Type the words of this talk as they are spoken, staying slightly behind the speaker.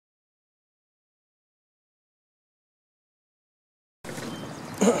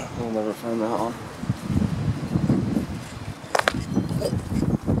We'll never find that one.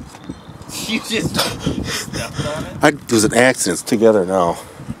 You just stepped on it? It was an accident. It's together now.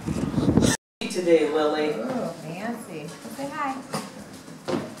 Today, Lily. Oh, Nancy. Say hi.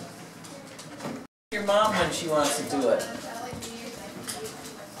 Your mom when she wants to do it.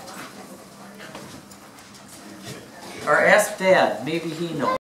 Or ask Dad. Maybe he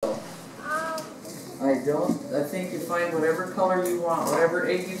knows. I think you find whatever color you want. Whatever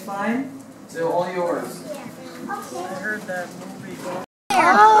egg you find, it's all yours. I heard that movie going.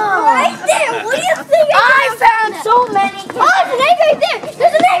 Right there! What do you think? I found so many. Oh, there's an egg right there!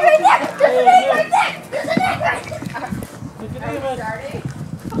 There's an egg right there! There's an egg right there! There's an egg right there! Are you starting?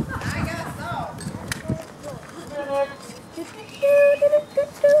 I guess so.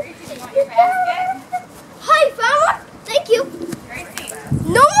 Gracie, do you want your basket? Hi, found one. Thank you. Gracie.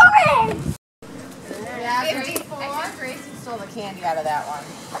 No more eggs! Yeah, I think Gracie stole the candy out of that one.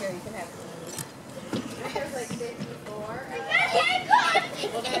 Here, you can have candy. There's like 54.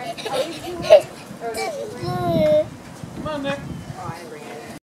 Come on, Nick. Oh, I bring it.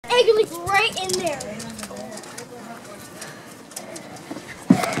 Egg is right in there.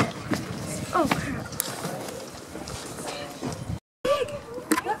 Oh crap.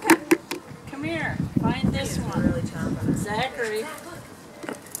 Look, come here. Find this one. Zachary.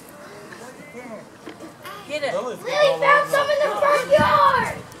 Get it. Lily found some in the front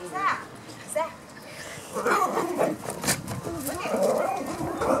yard. Zach.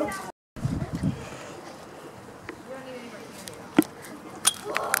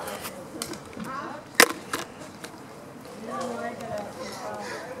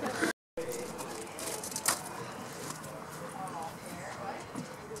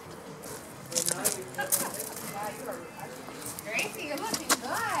 Gracie, you're looking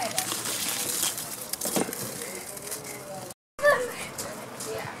good.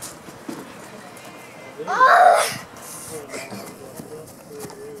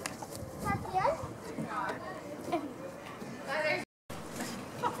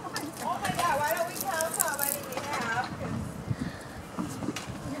 Oh my God, why don't we count how many we have?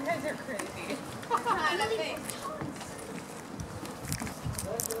 You guys are crazy. I'm trying to think.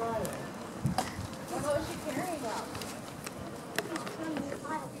 What was she carrying up?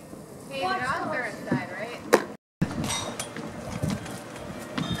 Hey, the dogs are inside, right?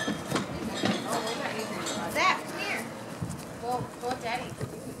 Zach, come here. Go, Daddy. You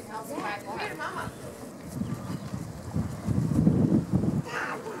can help me find one. Come here, Mama.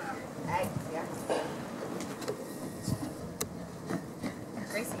 Hey, yeah.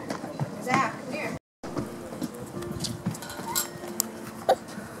 Gracie. Zach, come here.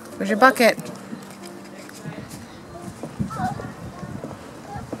 Where's your bucket?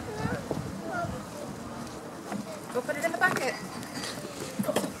 Go put it in the bucket.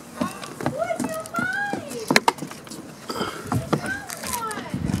 What'd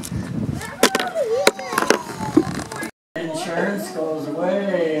you find? Insurance goes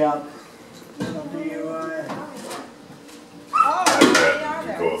way up.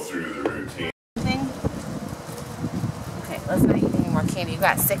 Go through the routine. Okay, let's not eat any more candy. You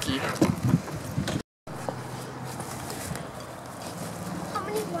got sicky. How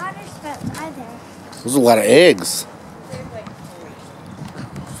many water spouts are there? There's a lot of eggs. There's like 3.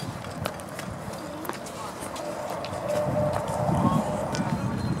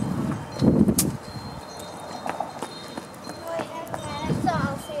 So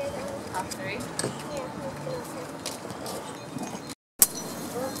I'll see you then. All 3?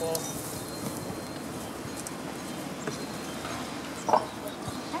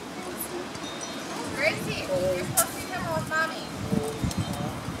 Gracie, you're supposed to be coming with Mommy.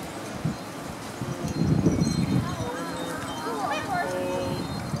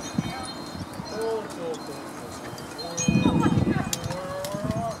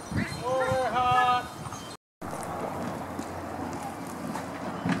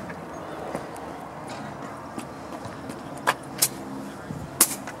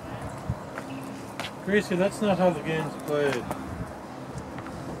 Gracie, that's not how the game's played.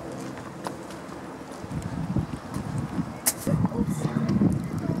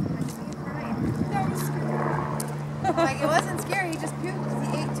 Like, it wasn't scary, he just puked because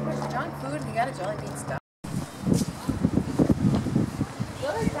he ate too much junk food and he got a jelly bean stuff.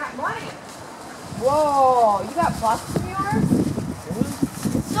 Lily's got money. Whoa, you got bucks in yours?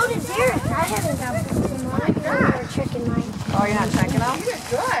 So did Derek. I haven't got some mine. Or checking mine. Oh, you're not checking them? You did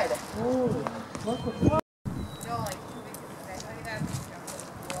good. Oh, look what No, like 2 weeks ago. Did I tell you that? Jump in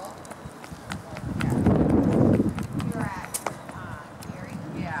the pool. Yeah. You were at Gary?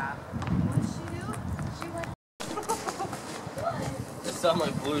 Yeah. What did she do? She went. saw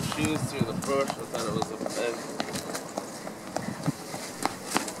my blue shoes through the brush. I thought it was a peg.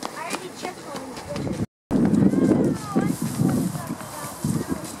 I already checked on it.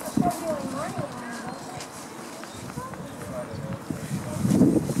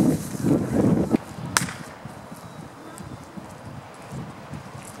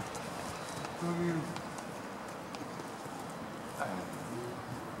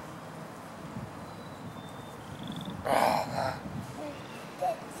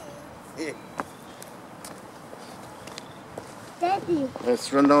 Daddy.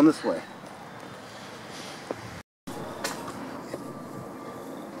 Let's run down this way.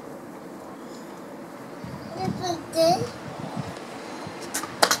 Just like this.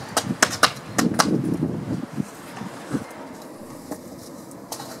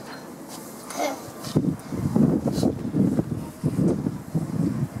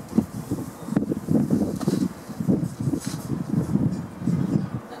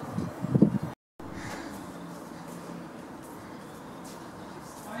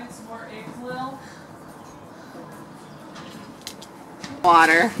 Find some more eggs, Lil.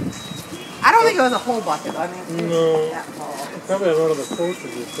 Water. I don't think it was a whole bucket. I think it was No. that full. Probably a lot of the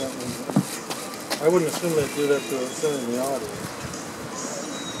coaches just got one. I wouldn't assume they'd do that to send in the audience.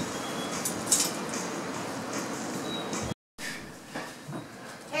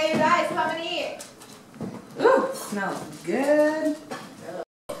 Hey, you guys, come and eat. Ooh, smells good.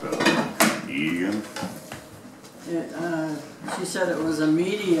 Egan. She said it was a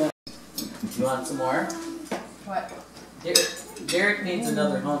media. You want some more? What? Derek needs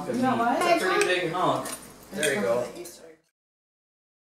another hunk of meat. know what? It's a pretty big hunk. There you go.